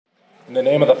In the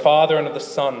name of the Father, and of the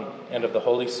Son, and of the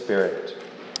Holy Spirit.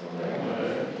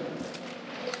 Amen.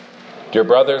 Dear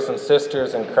brothers and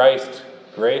sisters in Christ,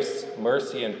 grace,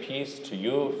 mercy, and peace to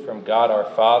you from God our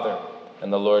Father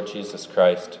and the Lord Jesus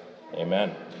Christ.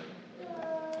 Amen.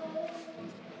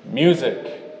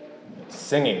 Music,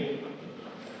 singing,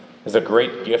 is a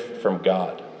great gift from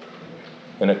God,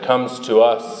 and it comes to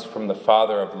us from the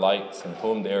Father of lights, in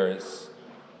whom there is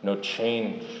no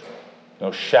change,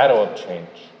 no shadow of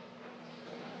change.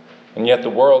 And yet the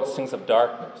world sings of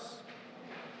darkness.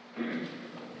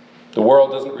 The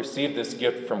world doesn't receive this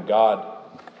gift from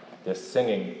God, this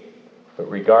singing, but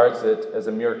regards it as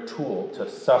a mere tool to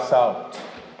suss out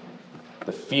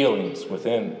the feelings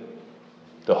within,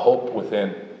 the hope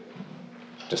within,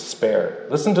 despair.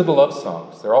 Listen to the love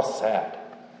songs. They're all sad.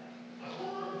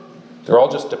 They're all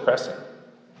just depressing.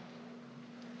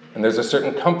 And there's a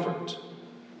certain comfort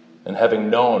in having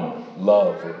known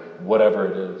love, or whatever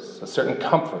it is, a certain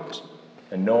comfort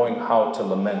in knowing how to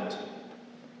lament.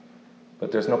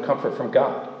 But there's no comfort from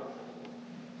God.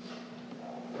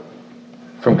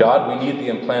 From God, we need the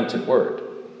implanted word.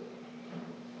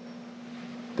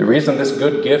 The reason this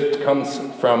good gift comes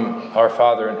from our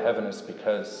Father in heaven is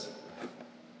because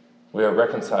we are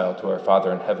reconciled to our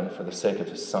Father in heaven for the sake of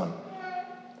his Son.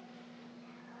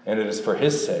 And it is for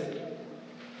his sake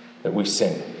that we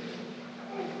sing.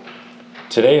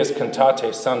 Today is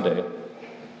Cantate Sunday.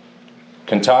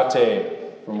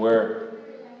 Cantate, from where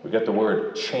we get the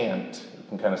word chant, you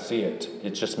can kind of see it. It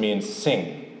just means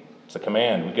sing. It's a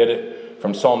command. We get it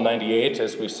from Psalm 98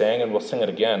 as we sang, and we'll sing it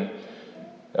again,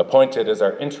 appointed as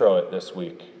our intro this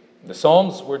week. The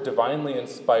Psalms were divinely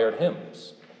inspired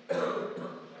hymns.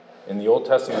 In the Old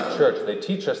Testament church, they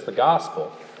teach us the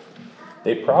gospel.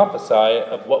 They prophesy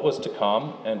of what was to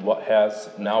come and what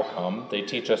has now come. They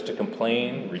teach us to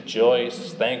complain,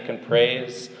 rejoice, thank and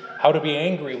praise, how to be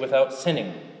angry without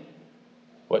sinning,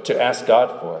 what to ask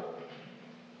God for,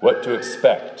 what to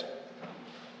expect.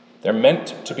 They're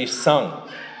meant to be sung.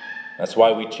 That's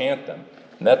why we chant them.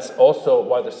 And that's also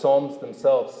why the Psalms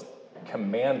themselves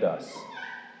command us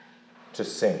to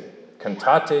sing.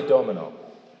 Cantate Domino.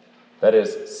 That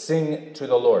is, sing to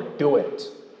the Lord. Do it.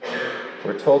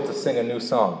 We're told to sing a new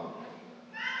song.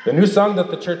 The new song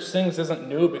that the church sings isn't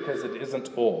new because it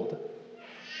isn't old.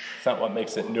 It's not what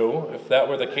makes it new. If that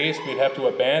were the case, we'd have to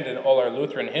abandon all our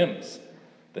Lutheran hymns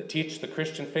that teach the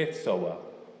Christian faith so well.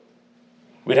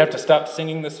 We'd have to stop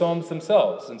singing the Psalms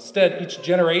themselves. Instead, each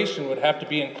generation would have to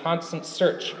be in constant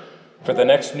search for the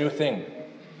next new thing.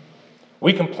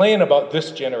 We complain about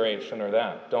this generation or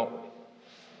that, don't we?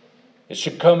 It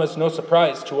should come as no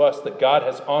surprise to us that God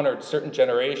has honored certain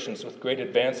generations with great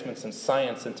advancements in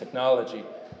science and technology.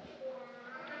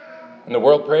 And the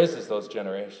world praises those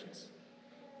generations.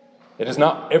 It is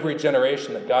not every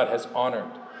generation that God has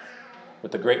honored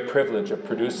with the great privilege of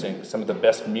producing some of the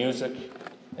best music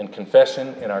and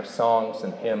confession in our songs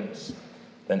and hymns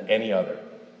than any other.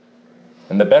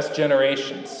 And the best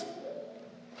generations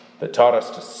that taught us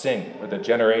to sing were the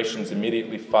generations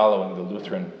immediately following the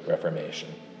Lutheran Reformation.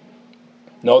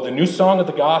 No, the new song of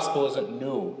the gospel isn't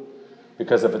new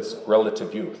because of its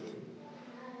relative youth.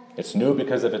 It's new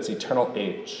because of its eternal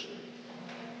age.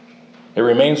 It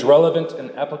remains relevant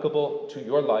and applicable to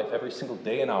your life every single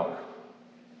day and hour.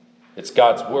 It's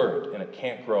God's word, and it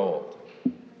can't grow old.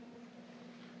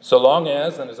 So long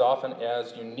as and as often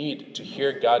as you need to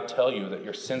hear God tell you that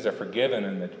your sins are forgiven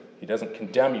and that he doesn't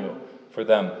condemn you for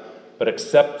them, but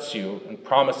accepts you and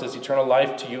promises eternal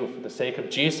life to you for the sake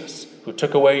of Jesus, who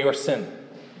took away your sin.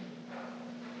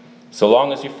 So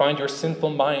long as you find your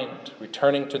sinful mind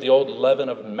returning to the old leaven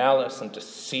of malice and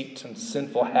deceit and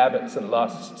sinful habits and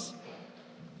lusts,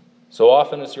 so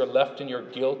often as you're left in your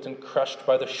guilt and crushed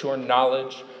by the sure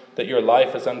knowledge that your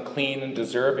life is unclean and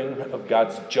deserving of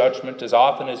God's judgment, as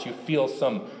often as you feel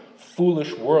some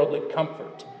foolish worldly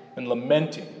comfort in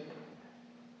lamenting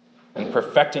and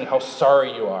perfecting how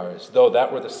sorry you are, as though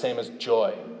that were the same as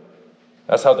joy.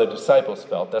 That's how the disciples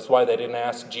felt. That's why they didn't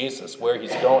ask Jesus where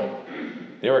he's going.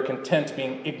 They were content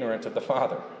being ignorant of the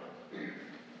Father.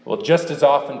 Well, just as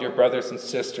often, dear brothers and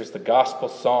sisters, the gospel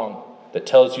song that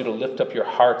tells you to lift up your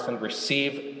hearts and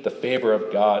receive the favor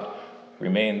of God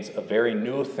remains a very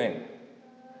new thing.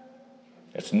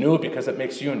 It's new because it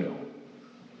makes you new.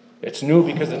 It's new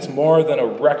because it's more than a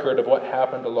record of what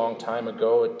happened a long time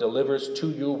ago. It delivers to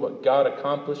you what God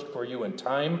accomplished for you in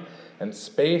time and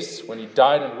space when he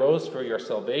died and rose for your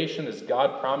salvation, as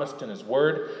God promised in his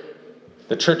word.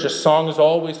 The church's song is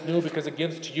always new because it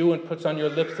gives to you and puts on your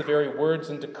lips the very words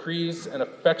and decrees and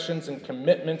affections and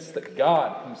commitments that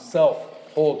God himself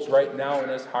holds right now in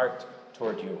his heart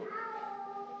toward you.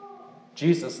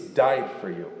 Jesus died for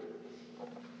you.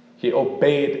 He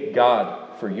obeyed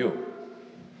God for you.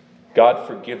 God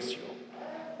forgives you.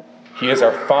 He is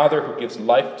our Father who gives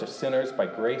life to sinners by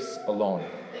grace alone.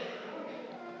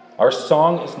 Our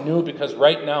song is new because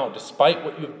right now, despite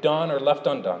what you've done or left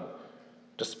undone,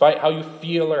 despite how you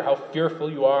feel or how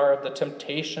fearful you are of the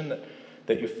temptation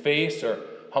that you face, or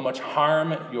how much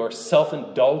harm your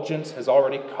self-indulgence has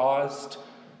already caused,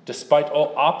 despite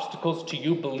all obstacles to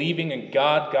you believing in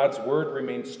God, God's word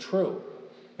remains true.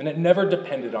 And it never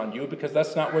depended on you, because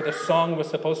that's not where the song was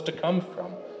supposed to come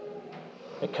from.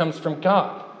 It comes from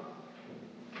God.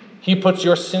 He puts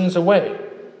your sins away.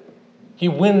 He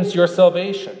wins your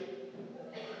salvation.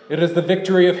 It is the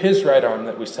victory of his right arm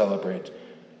that we celebrate.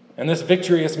 And this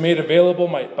victory is made available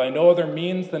by no other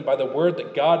means than by the word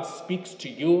that God speaks to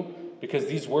you, because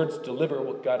these words deliver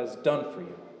what God has done for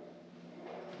you.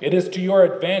 It is to your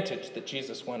advantage that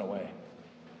Jesus went away.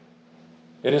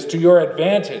 It is to your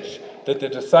advantage that the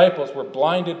disciples were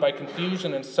blinded by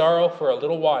confusion and sorrow for a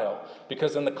little while,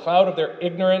 because in the cloud of their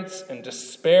ignorance and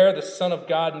despair, the Son of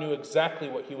God knew exactly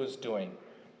what he was doing.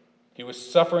 He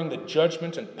was suffering the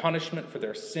judgment and punishment for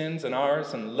their sins and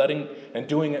ours, and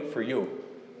doing it for you.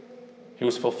 He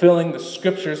was fulfilling the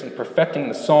scriptures and perfecting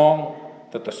the song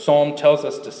that the psalm tells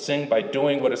us to sing by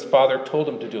doing what his Father told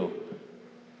him to do.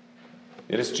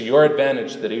 It is to your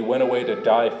advantage that he went away to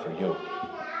die for you.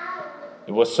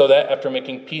 It was so that after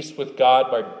making peace with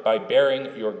God by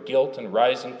bearing your guilt and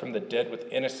rising from the dead with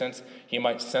innocence, he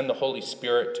might send the Holy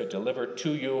Spirit to deliver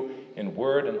to you in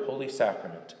word and holy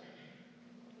sacrament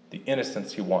the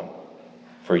innocence he won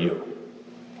for you.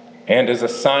 And as a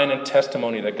sign and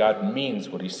testimony that God means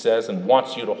what he says and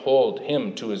wants you to hold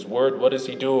him to his word, what does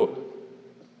he do?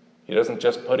 He doesn't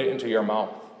just put it into your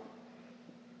mouth.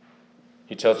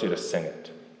 He tells you to sing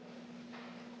it.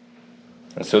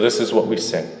 And so this is what we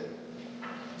sing.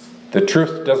 The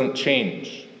truth doesn't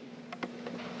change.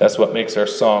 That's what makes our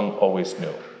song always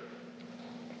new.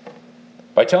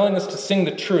 By telling us to sing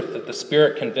the truth that the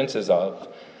Spirit convinces of,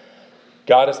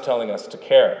 God is telling us to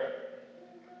care.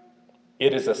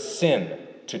 It is a sin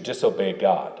to disobey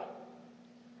God.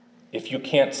 If you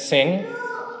can't sing,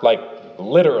 like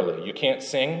literally you can't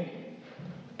sing,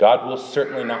 God will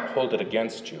certainly not hold it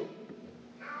against you.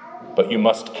 But you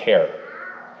must care.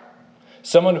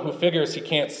 Someone who figures he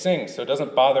can't sing, so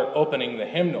doesn't bother opening the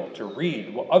hymnal to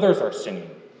read what others are singing,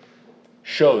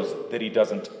 shows that he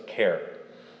doesn't care.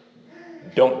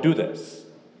 Don't do this.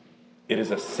 It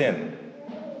is a sin.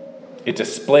 It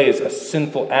displays a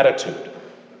sinful attitude.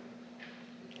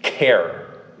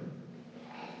 Care.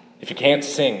 If you can't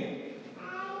sing,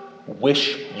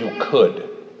 wish you could.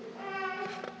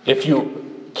 If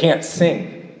you can't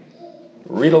sing,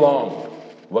 read along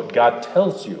what God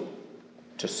tells you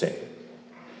to sing.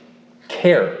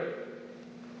 Care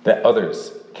that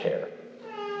others care.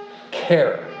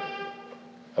 Care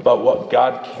about what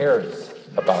God cares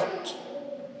about.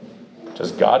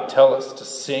 Does God tell us to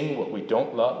sing what we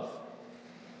don't love?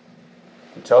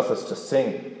 He tells us to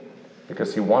sing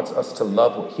because he wants us to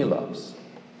love what he loves.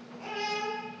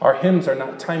 Our hymns are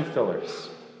not time fillers.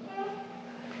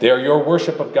 They are your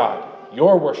worship of God,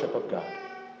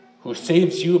 who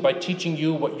saves you by teaching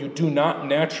you what you do not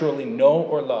naturally know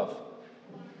or love.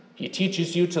 He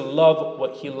teaches you to love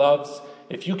what he loves.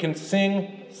 If you can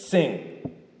sing,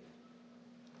 sing.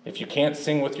 If you can't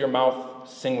sing with your mouth,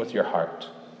 sing with your heart.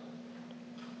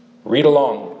 Read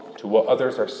along to what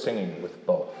others are singing with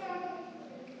both.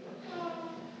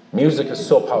 Music is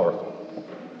so powerful.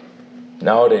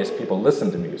 Nowadays, people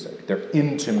listen to music. They're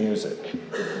into music.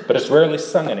 But it's rarely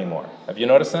sung anymore. Have you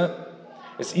noticed that?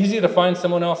 It's easy to find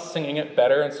someone else singing it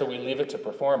better, and so we leave it to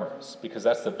performers, because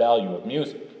that's the value of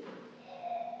music.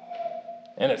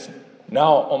 And it's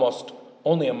now almost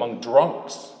only among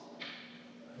drunks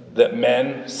that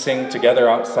men sing together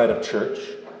outside of church.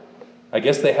 I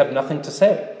guess they have nothing to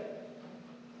say.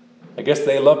 I guess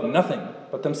they love nothing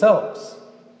but themselves.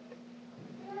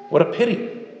 What a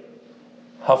pity.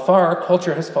 How far our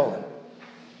culture has fallen.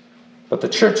 But the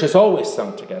church has always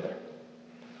sung together.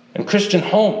 And Christian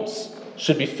homes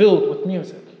should be filled with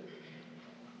music.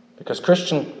 Because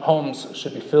Christian homes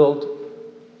should be filled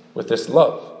with this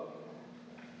love.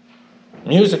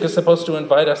 Music is supposed to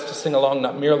invite us to sing along,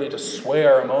 not merely to sway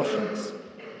our emotions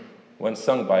when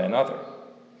sung by another.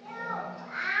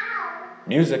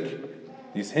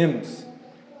 Music, these hymns,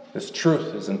 this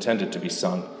truth is intended to be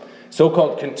sung.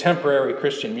 So-called contemporary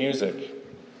Christian music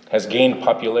has gained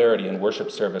popularity in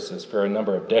worship services for a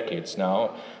number of decades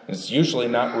now. It's usually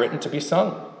not written to be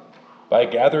sung by a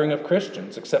gathering of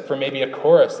Christians, except for maybe a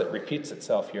chorus that repeats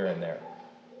itself here and there.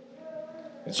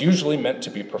 It's usually meant to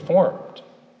be performed.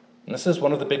 And this is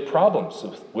one of the big problems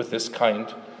with this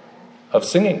kind of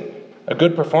singing. A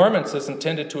good performance is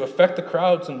intended to affect the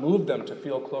crowds and move them to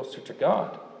feel closer to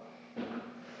God.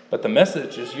 But the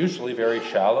message is usually very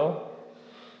shallow.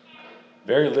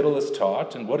 Very little is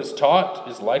taught, and what is taught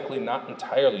is likely not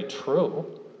entirely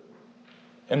true.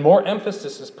 And more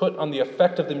emphasis is put on the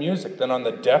effect of the music than on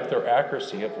the depth or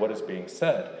accuracy of what is being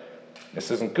said.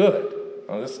 This isn't good.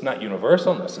 Well, this is not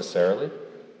universal necessarily.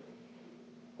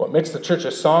 What makes the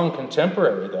church's song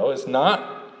contemporary, though, is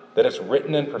not that it's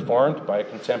written and performed by a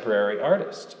contemporary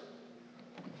artist.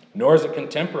 Nor is it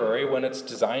contemporary when it's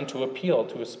designed to appeal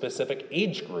to a specific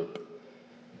age group.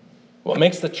 What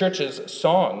makes the church's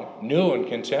song new and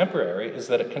contemporary is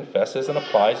that it confesses and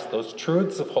applies those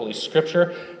truths of Holy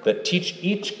Scripture that teach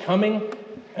each coming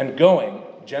and going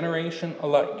generation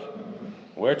alike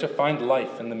where to find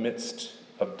life in the midst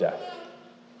of death.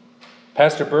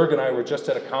 Pastor Berg and I were just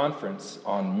at a conference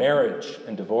on marriage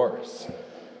and divorce,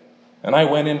 and I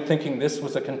went in thinking this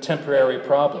was a contemporary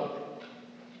problem.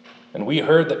 And we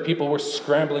heard that people were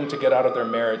scrambling to get out of their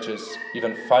marriages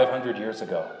even 500 years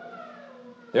ago.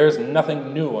 There is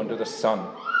nothing new under the sun.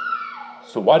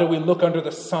 So why do we look under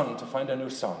the sun to find a new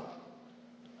song?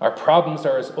 Our problems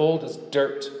are as old as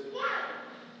dirt.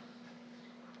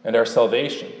 And our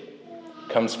salvation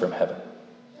comes from heaven.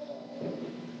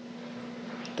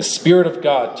 The Spirit of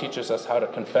God teaches us how to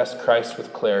confess Christ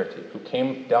with clarity, who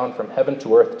came down from heaven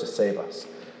to earth to save us.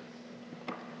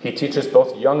 He teaches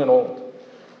both young and old,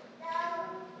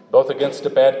 both against a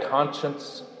bad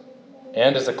conscience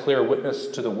and as a clear witness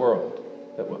to the world,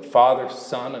 that what father,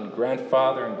 son, and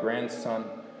grandfather and grandson,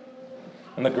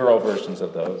 and the girl versions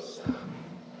of those,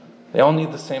 they all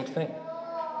need the same thing.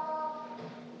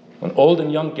 When old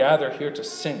and young gather here to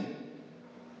sing,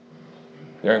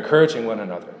 they're encouraging one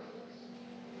another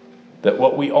that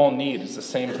what we all need is the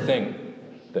same thing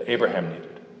that Abraham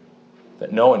needed,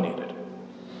 that Noah needed.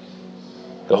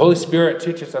 The Holy Spirit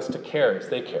teaches us to care as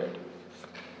they cared.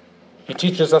 He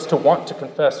teaches us to want to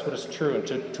confess what is true and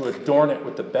to adorn it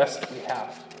with the best we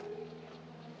have.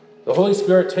 The Holy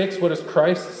Spirit takes what is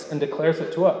Christ's and declares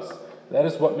it to us. That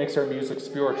is what makes our music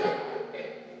spiritual.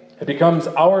 It becomes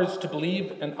ours to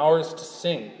believe and ours to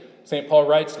sing. St. Paul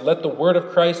writes, "Let the word of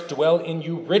Christ dwell in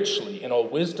you richly in all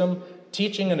wisdom,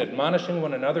 teaching and admonishing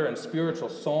one another in spiritual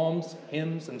psalms,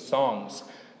 hymns, and songs,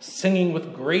 singing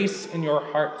with grace in your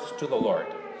hearts to the Lord."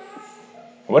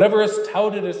 Whatever is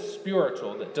touted as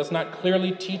spiritual that does not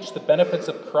clearly teach the benefits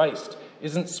of Christ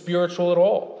isn't spiritual at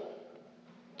all.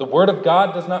 The Word of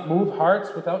God does not move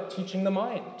hearts without teaching the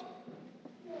mind.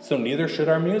 So neither should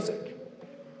our music.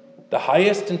 The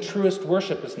highest and truest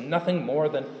worship is nothing more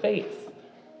than faith.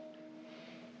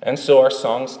 And so our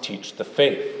songs teach the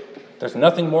faith. There's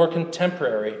nothing more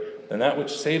contemporary than that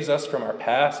which saves us from our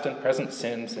past and present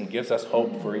sins and gives us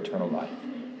hope for eternal life.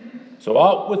 So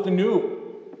out with the new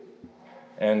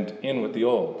and in with the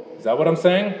old. Is that what I'm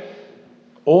saying?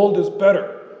 Old is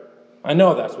better. I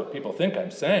know that's what people think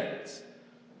I'm saying.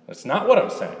 It's not what I'm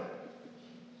saying.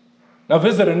 Now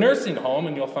visit a nursing home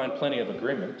and you'll find plenty of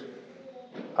agreement.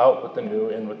 Out with the new,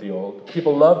 in with the old.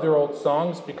 People love their old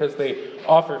songs because they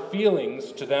offer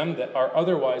feelings to them that are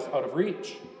otherwise out of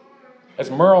reach. As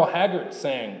Merle Haggard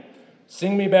sang,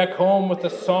 "Sing me back home with the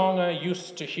song I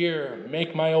used to hear,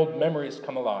 make my old memories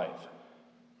come alive.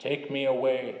 Take me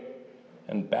away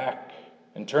and back,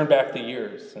 and turn back the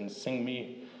years, and sing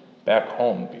me back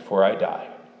home before I die."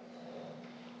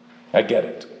 I get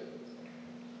it.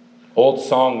 Old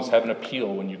songs have an appeal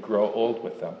when you grow old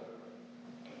with them.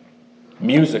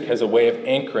 Music has a way of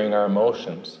anchoring our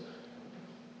emotions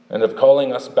and of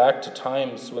calling us back to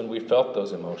times when we felt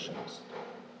those emotions.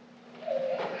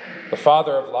 The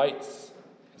Father of lights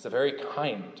is a very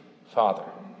kind Father.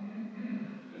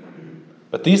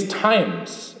 But these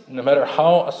times, no matter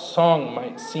how a song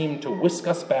might seem to whisk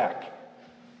us back,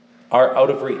 are out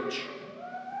of reach.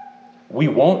 We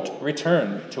won't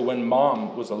return to when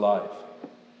Mom was alive,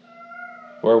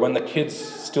 or when the kids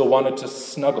still wanted to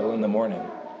snuggle in the morning,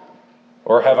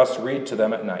 or have us read to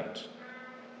them at night.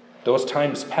 Those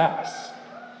times pass.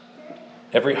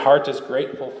 Every heart is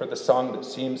grateful for the song that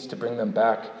seems to bring them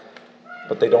back,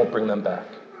 but they don't bring them back.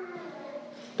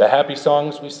 The happy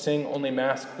songs we sing only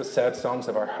mask the sad songs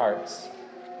of our hearts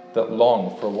that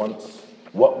long for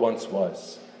what once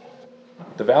was.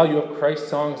 The value of Christ's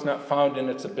song is not found in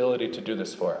its ability to do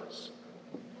this for us.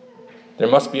 There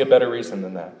must be a better reason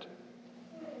than that.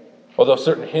 Although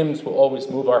certain hymns will always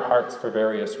move our hearts for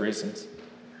various reasons,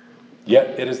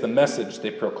 yet it is the message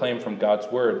they proclaim from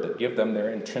God's word that give them their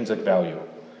intrinsic value.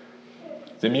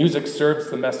 The music serves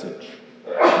the message.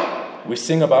 We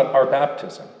sing about our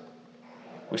baptism.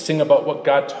 We sing about what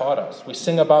God taught us. We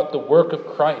sing about the work of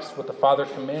Christ, what the Father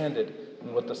commanded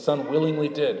and what the Son willingly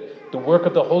did. The work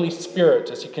of the Holy Spirit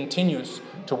as he continues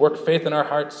to work faith in our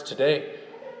hearts today.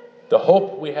 The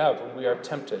hope we have when we are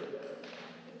tempted.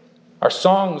 Our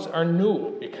songs are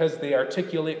new because they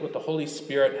articulate what the Holy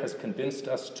Spirit has convinced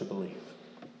us to believe.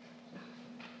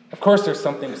 Of course, there's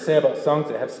something to say about songs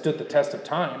that have stood the test of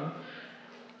time.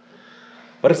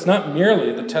 But it's not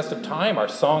merely the test of time our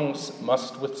songs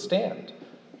must withstand.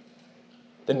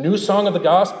 The new song of the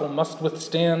gospel must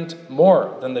withstand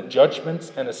more than the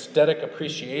judgments and aesthetic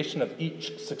appreciation of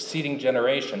each succeeding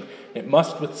generation. It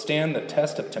must withstand the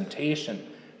test of temptation,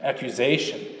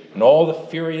 accusation, and all the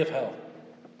fury of hell.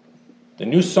 The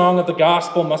new song of the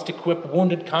gospel must equip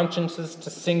wounded consciences to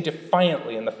sing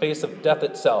defiantly in the face of death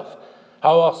itself.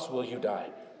 How else will you die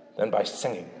than by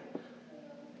singing?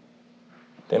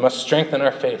 They must strengthen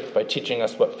our faith by teaching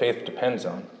us what faith depends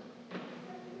on,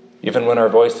 even when our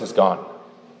voice is gone.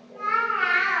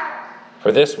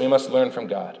 For this, we must learn from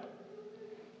God.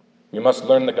 We must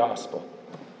learn the gospel.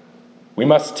 We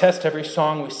must test every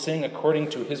song we sing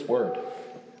according to his word.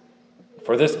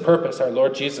 For this purpose, our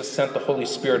Lord Jesus sent the Holy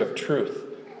Spirit of truth,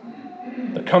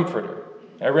 the Comforter.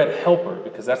 I read Helper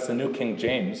because that's the New King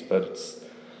James, but it's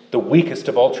the weakest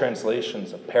of all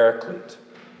translations of Paraclete.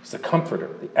 He's the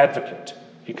Comforter, the Advocate.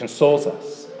 He consoles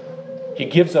us. He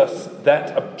gives us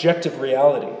that objective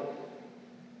reality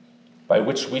by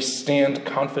which we stand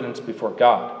confident before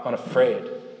God,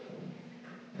 unafraid.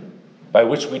 By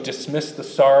which we dismiss the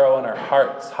sorrow in our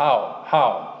hearts.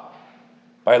 How?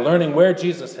 By learning where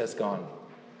Jesus has gone.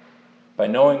 By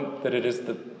knowing that it is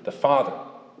the Father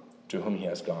to whom he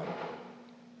has gone.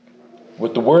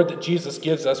 With the word that Jesus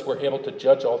gives us, we're able to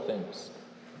judge all things.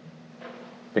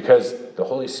 Because the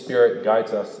Holy Spirit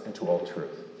guides us into all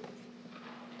truth.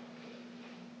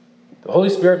 The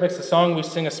Holy Spirit makes the song we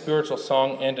sing a spiritual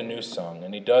song and a new song,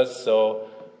 and he does so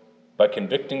by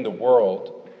convicting the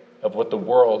world of what the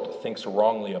world thinks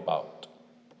wrongly about: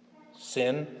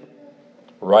 sin,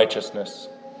 righteousness,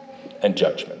 and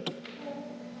judgment.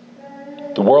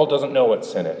 The world doesn't know what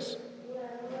sin is.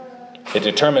 It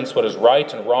determines what is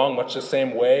right and wrong much the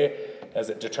same way as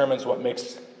it determines what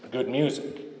makes good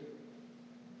music.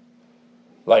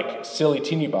 Like silly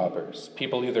teeny boppers,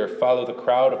 people either follow the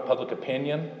crowd of public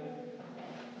opinion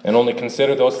and only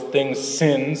consider those things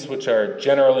sins which are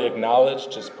generally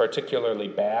acknowledged as particularly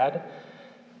bad,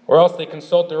 or else they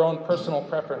consult their own personal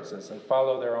preferences and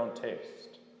follow their own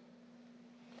taste.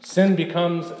 Sin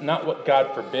becomes not what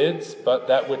God forbids, but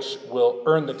that which will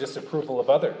earn the disapproval of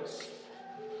others,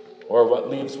 or what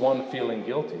leaves one feeling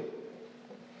guilty.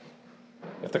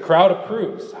 If the crowd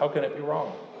approves, how can it be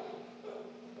wrong?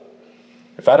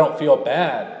 If I don't feel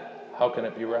bad, how can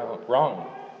it be wrong?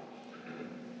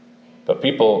 But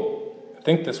people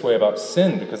think this way about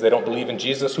sin because they don't believe in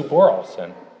Jesus who bore all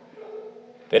sin.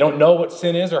 They don't know what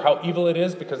sin is or how evil it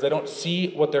is because they don't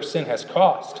see what their sin has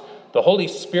cost. The Holy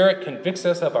Spirit convicts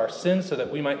us of our sin so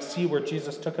that we might see where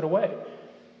Jesus took it away.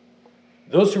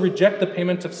 Those who reject the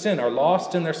payment of sin are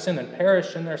lost in their sin and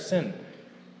perish in their sin.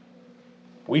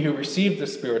 We who receive the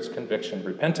Spirit's conviction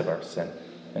repent of our sin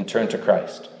and turn to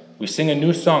Christ. We sing a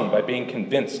new song by being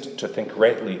convinced to think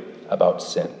rightly about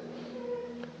sin.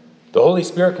 The Holy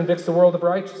Spirit convicts the world of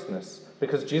righteousness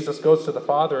because Jesus goes to the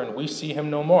Father and we see him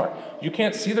no more. You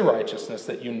can't see the righteousness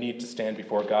that you need to stand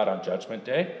before God on Judgment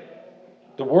Day.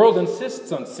 The world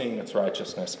insists on seeing its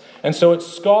righteousness, and so it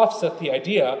scoffs at the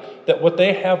idea that what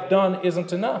they have done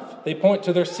isn't enough. They point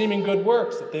to their seeming good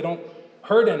works, that they don't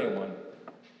hurt anyone,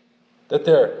 that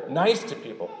they're nice to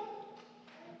people,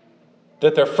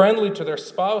 that they're friendly to their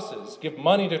spouses, give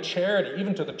money to charity,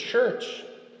 even to the church.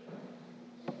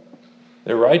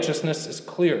 Their righteousness is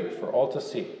clear for all to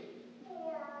see.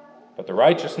 But the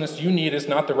righteousness you need is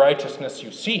not the righteousness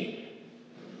you see.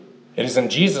 It is in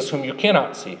Jesus whom you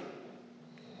cannot see.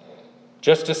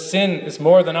 Just as sin is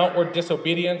more than outward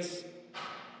disobedience,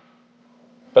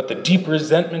 but the deep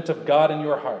resentment of God in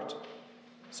your heart,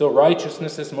 so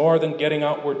righteousness is more than getting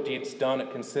outward deeds done.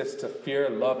 It consists of fear,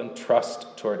 love, and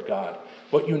trust toward God.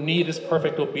 What you need is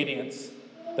perfect obedience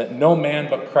that no man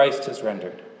but Christ has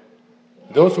rendered.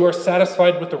 Those who are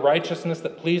satisfied with the righteousness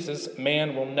that pleases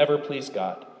man will never please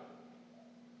God.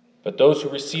 But those who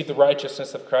receive the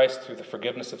righteousness of Christ through the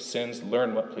forgiveness of sins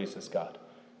learn what pleases God,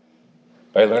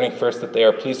 by learning first that they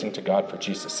are pleasing to God for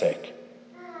Jesus' sake.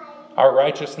 Our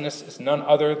righteousness is none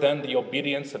other than the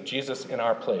obedience of Jesus in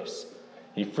our place.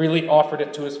 He freely offered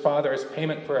it to his Father as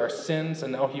payment for our sins,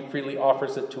 and now he freely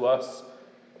offers it to us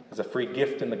as a free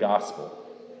gift in the gospel.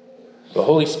 The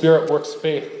Holy Spirit works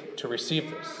faith to receive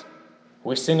this.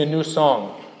 We sing a new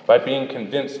song by by being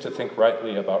convinced to think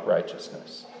rightly about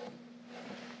righteousness.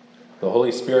 The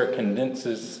Holy Spirit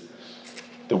convinces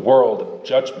the world of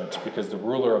judgment because the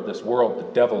ruler of this world,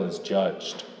 the devil, is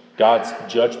judged. God's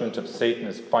judgment of Satan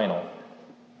is final.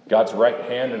 God's right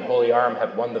hand and holy arm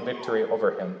have won the victory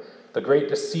over him. The great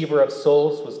deceiver of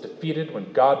souls was defeated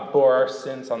when God bore our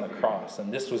sins on the cross,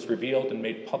 and this was revealed and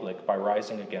made public by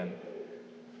rising again.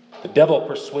 The devil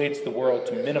persuades the world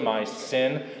to minimize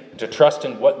sin, to trust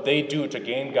in what they do to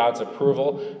gain God's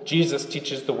approval. Jesus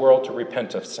teaches the world to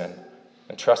repent of sin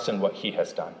and trust in what he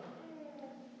has done.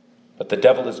 But the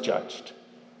devil is judged.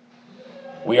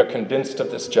 We are convinced of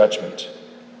this judgment.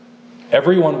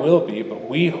 Everyone will be, but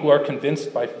we who are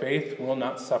convinced by faith will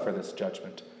not suffer this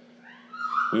judgment.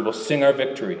 We will sing our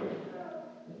victory.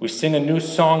 We sing a new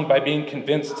song by being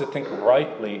convinced to think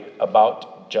rightly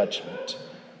about judgment.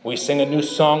 We sing a new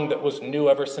song that was new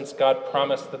ever since God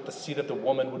promised that the seed of the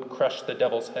woman would crush the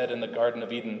devil's head in the Garden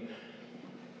of Eden.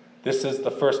 This is the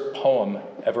first poem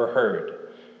ever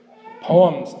heard.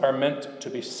 Poems are meant to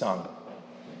be sung.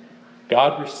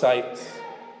 God recites,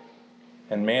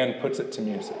 and man puts it to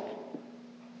music.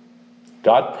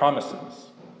 God promises,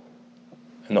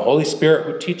 and the Holy Spirit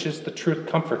who teaches the truth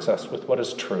comforts us with what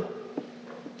is true.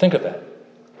 Think of that.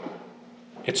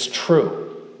 It's true.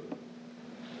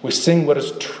 We sing what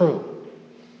is true.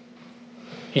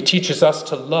 He teaches us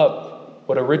to love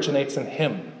what originates in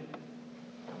him.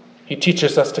 He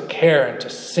teaches us to care and to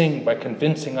sing by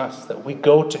convincing us that we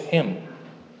go to him.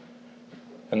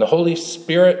 And the Holy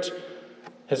Spirit,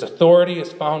 his authority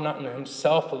is found not in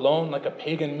himself alone like a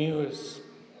pagan muse,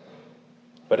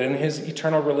 but in his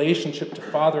eternal relationship to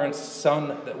Father and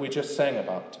Son that we just sang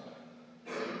about.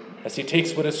 As he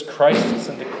takes what is Christ's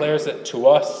and declares it to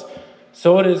us,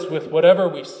 so it is with whatever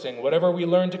we sing, whatever we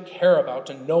learn to care about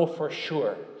and know for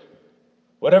sure.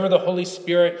 Whatever the Holy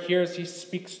Spirit hears, he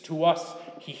speaks to us.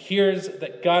 He hears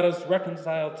that God is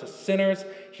reconciled to sinners.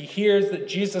 He hears that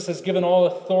Jesus has given all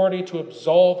authority to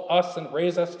absolve us and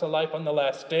raise us to life on the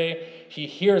last day. He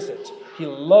hears it. He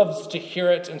loves to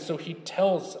hear it, and so he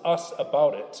tells us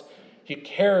about it. He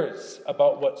cares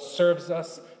about what serves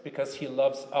us because he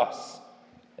loves us.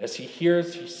 As he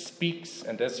hears, he speaks,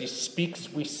 and as he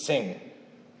speaks, we sing.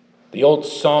 The old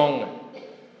song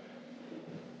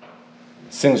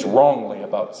sings wrongly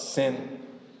about sin,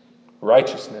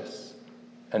 righteousness,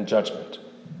 and judgment.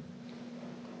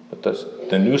 But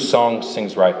the new song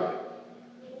sings rightly.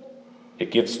 It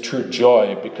gives true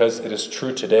joy because it is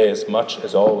true today as much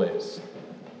as always,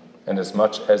 and as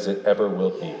much as it ever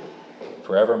will be.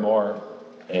 Forevermore,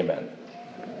 amen.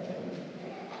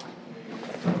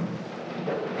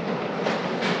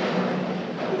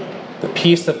 The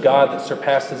peace of God that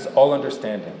surpasses all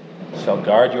understanding shall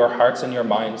guard your hearts and your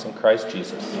minds in Christ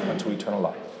Jesus unto eternal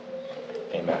life.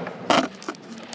 Amen.